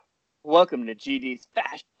Welcome to GD's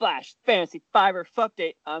Fast Flash Fantasy Fiver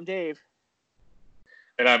Update. I'm Dave.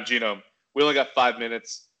 And I'm Genome. We only got 5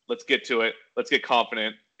 minutes. Let's get to it. Let's get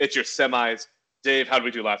confident. It's your semis. Dave, how did we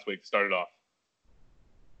do last week? Start it off.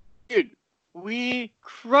 Dude, we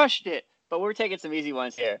crushed it, but we're taking some easy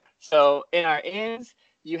ones here. So in our ends,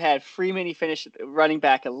 you had Freeman, he finished running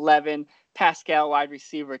back 11, Pascal, wide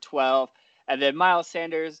receiver 12, and then Miles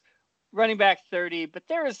Sanders, running back 30. But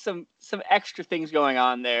there was some extra things going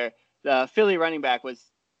on there. The Philly running back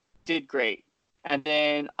did great. And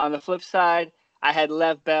then on the flip side, I had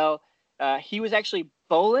Lev Bell. He was actually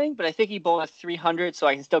bowling, but I think he bowled a 300, so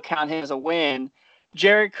I can still count him as a win.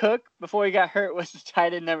 Jared Cook, before he got hurt, was the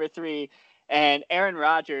tight end number 3. And Aaron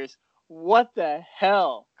Rodgers, what the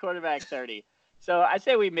hell, quarterback 30. So I'd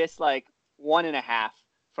say we missed like 1.5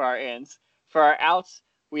 for our ends. For our outs,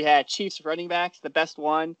 we had Chiefs running backs, the best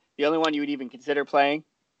one, the only one you would even consider playing,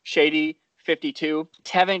 Shady, 52.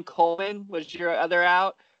 Tevin Coleman was your other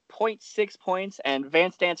out, 0.6 points, and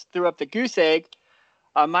Van Stance threw up the goose egg.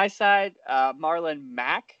 On my side, Marlon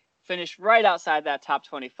Mack finished right outside that top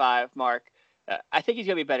 25 mark. I think he's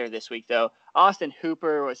going to be better this week, though. Austin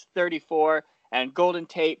Hooper was 34, and Golden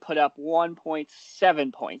Tate put up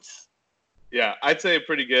 1.7 points. Yeah, I'd say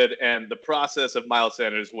pretty good, and the process of Miles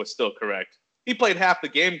Sanders was still correct. He played half the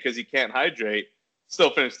game because he can't hydrate. Still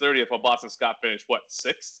finished 30th, while Boston Scott finished,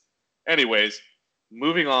 6th? Anyways,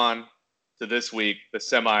 moving on to this week, the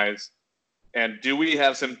semis. And do we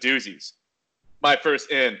have some doozies? My first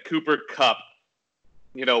in, Cooper Kupp.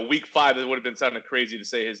 You know, week 5, it would have been sounding crazy to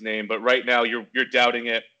say his name, but right now you're doubting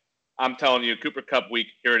it. I'm telling you, Cooper Kupp week,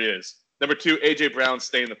 here it is. Number 2, A.J. Brown,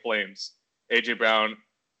 stay in the flames. A.J. Brown,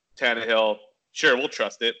 Tannehill, sure, we'll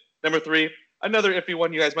trust it. Number 3, another iffy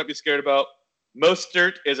one you guys might be scared about.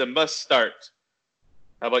 Mostert is a must start.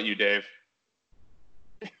 How about you, Dave?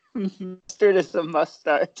 Mustard is a must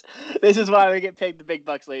start. This is why we get paid the big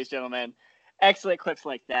bucks, ladies and gentlemen. Excellent clips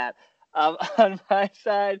like that. On my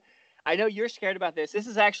side, I know you're scared about this. This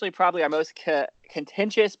is actually probably our most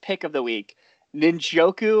contentious pick of the week.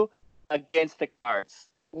 Njoku against the Cards.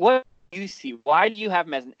 What do you see? Why do you have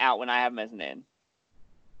him as an out when I have him as an in?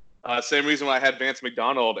 Same reason why I had Vance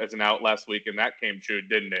McDonald as an out last week, and that came true,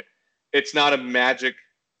 didn't it? It's not a magic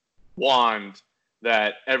wand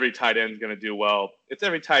that every tight end is going to do well. It's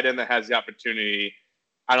every tight end that has the opportunity.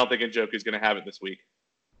 I don't think Njoku is going to have it this week.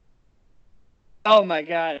 Oh, my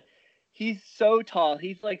God. He's so tall.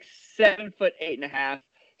 He's like 7'8.5".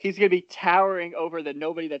 He's going to be towering over the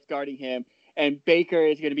nobody that's guarding him. And Baker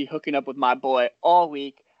is going to be hooking up with my boy all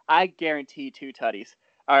week. I guarantee 2 tutties.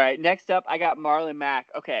 All right, next up, I got Marlon Mack.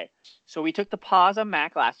 Okay, so we took the pause on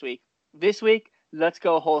Mack last week. This week, let's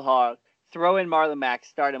go whole hog. Throw in Marlon Mack,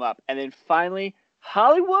 start him up. And then finally,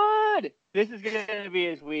 Hollywood! This is going to be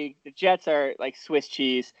his week. The Jets are like Swiss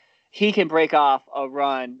cheese. He can break off a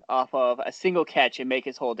run off of a single catch and make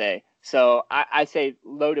his whole day. So I say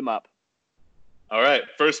load him up. All right,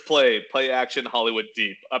 first play action, Hollywood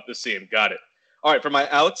deep, up the seam, got it. All right, for my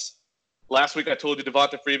outs, last week I told you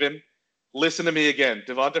Devonta Freeman. Listen to me again.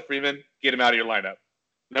 Devonta Freeman, get him out of your lineup.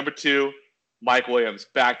 Number 2, Mike Williams,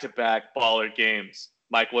 back-to-back baller games.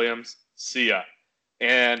 Mike Williams, see ya.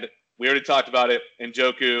 And we already talked about it.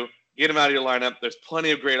 Njoku, get him out of your lineup. There's plenty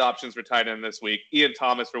of great options for tight end this week. Ian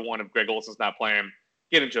Thomas for one if Greg Olson's not playing.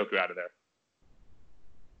 Get Njoku out of there.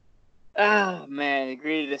 Oh, man,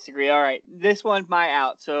 agree to disagree. All right, this one's my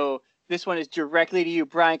out. So this one is directly to you,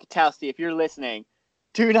 Brian Katowski, if you're listening.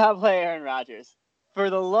 Do not play Aaron Rodgers. For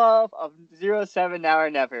the love of 0-7 now or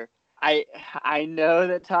never. I know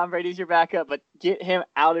that Tom Brady's your backup, but get him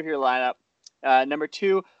out of your lineup. Number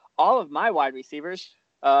 2, all of my wide receivers.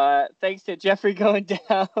 Thanks to Jeffrey going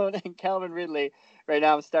down and Calvin Ridley. Right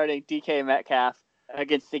now I'm starting DK Metcalf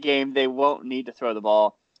against the game. They won't need to throw the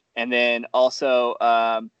ball. And then also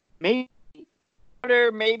maybe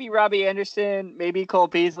Robbie Anderson, maybe Cole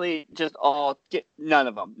Beasley. Just none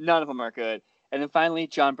of them. None of them are good. And then finally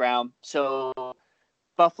John Brown. So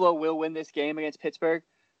Buffalo will win this game against Pittsburgh,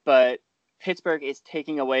 but Pittsburgh is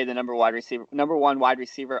taking away the number 1 wide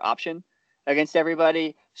receiver option against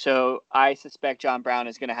everybody. So I suspect John Brown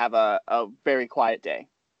is going to have a very quiet day.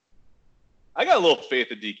 I got a little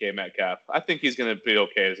faith in DK Metcalf. I think he's going to be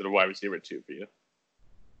okay as a wide receiver 2 for you.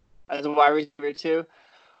 As a wide receiver 2?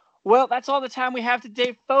 Well, that's all the time we have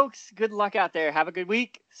today, folks. Good luck out there. Have a good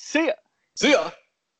week. See ya. See ya.